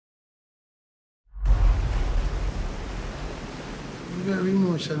very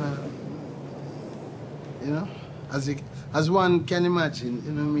emotional. You know, as one can imagine,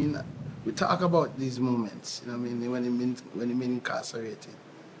 you know what I mean? We talk about these moments, you know what I mean, when he been incarcerated.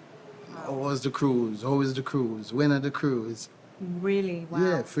 How was the cruise? How is the cruise? When are the cruise? Really? Wow.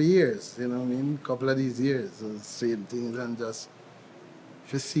 Yeah, for years, you know what I mean? A couple of these years, same things, and just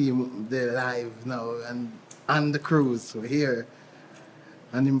to see him there live now and the cruise, so here,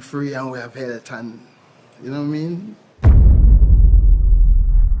 and him free and we have health, and you know what I mean?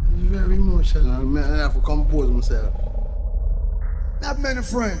 It's very emotional. I have to compose myself. I have many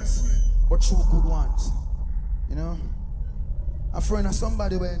friends, but two good ones. You know? A friend of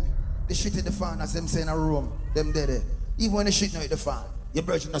somebody when they shit in the fan, as them say in a room, them dead. Even when they shit out the fan, your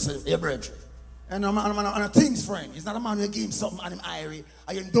brethren, your brethren. And I'm a things friend. It's not a man who give him something and him irie,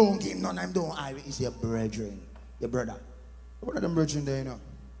 and you don't give him none, I'm don't irie. It's your brethren, your brother. One of them brethren there, you know.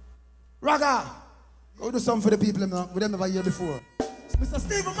 Raga! Go do something for the people we them never hear before. It's Mr.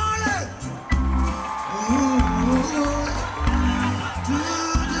 Stephen Marley!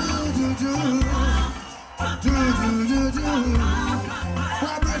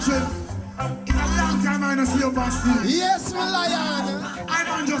 It's a long time I don't see you past you. Yes, my lion!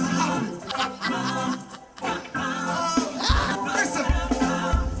 I'm just happy. Listen.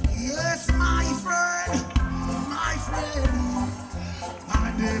 Yes, my friend,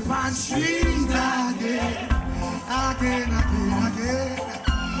 on the bad street again.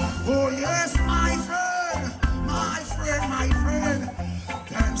 Oh yes, my friend,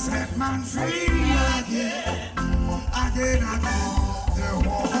 can set man free again. The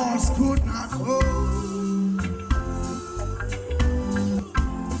horse could not hold.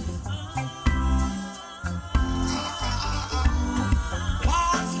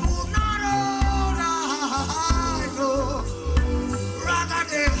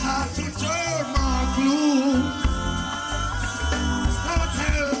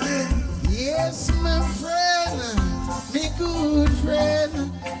 Good friend,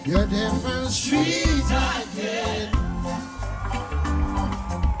 you're different street again.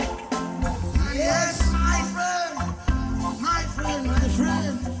 Yes, my friend,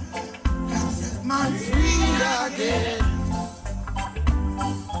 can set man free again.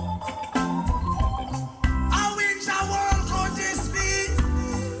 How in the world could this be?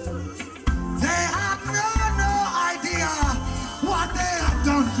 They have no idea what they have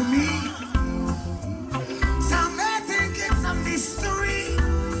done to me. Mystery,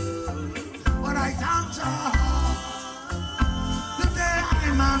 but I thank God today I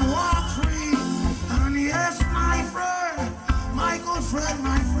man walk free. And yes, my friend, my good friend,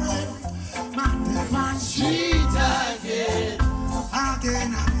 man street again.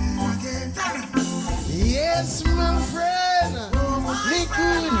 Yes, my friend,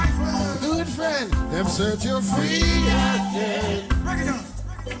 good friend, them set you free again. Break it down.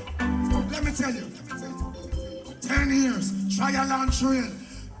 Let me tell you. 10 years, trial and trail.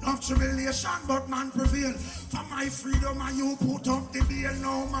 Enough tribulation, but man prevail. For my freedom, and you put up the bail.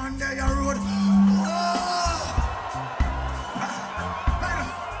 No man there your road. Oh.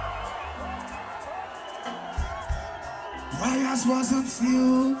 Prayers wasn't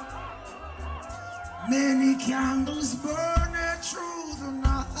few. Many candles burning through the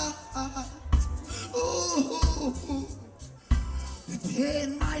night. Ooh. The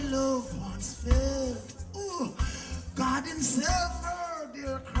pain my loved ones felt. Ooh. God himself heard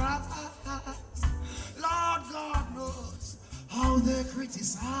their cries. Lord God knows how they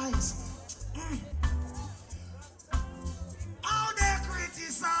criticize. How they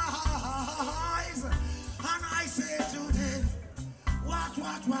criticize. And I say to them,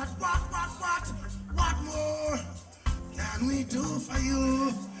 what more can we do for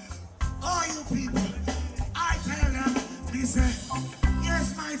you? Oh, you people, I tell them, they say,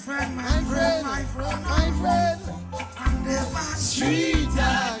 yes, my friend. And the bad street.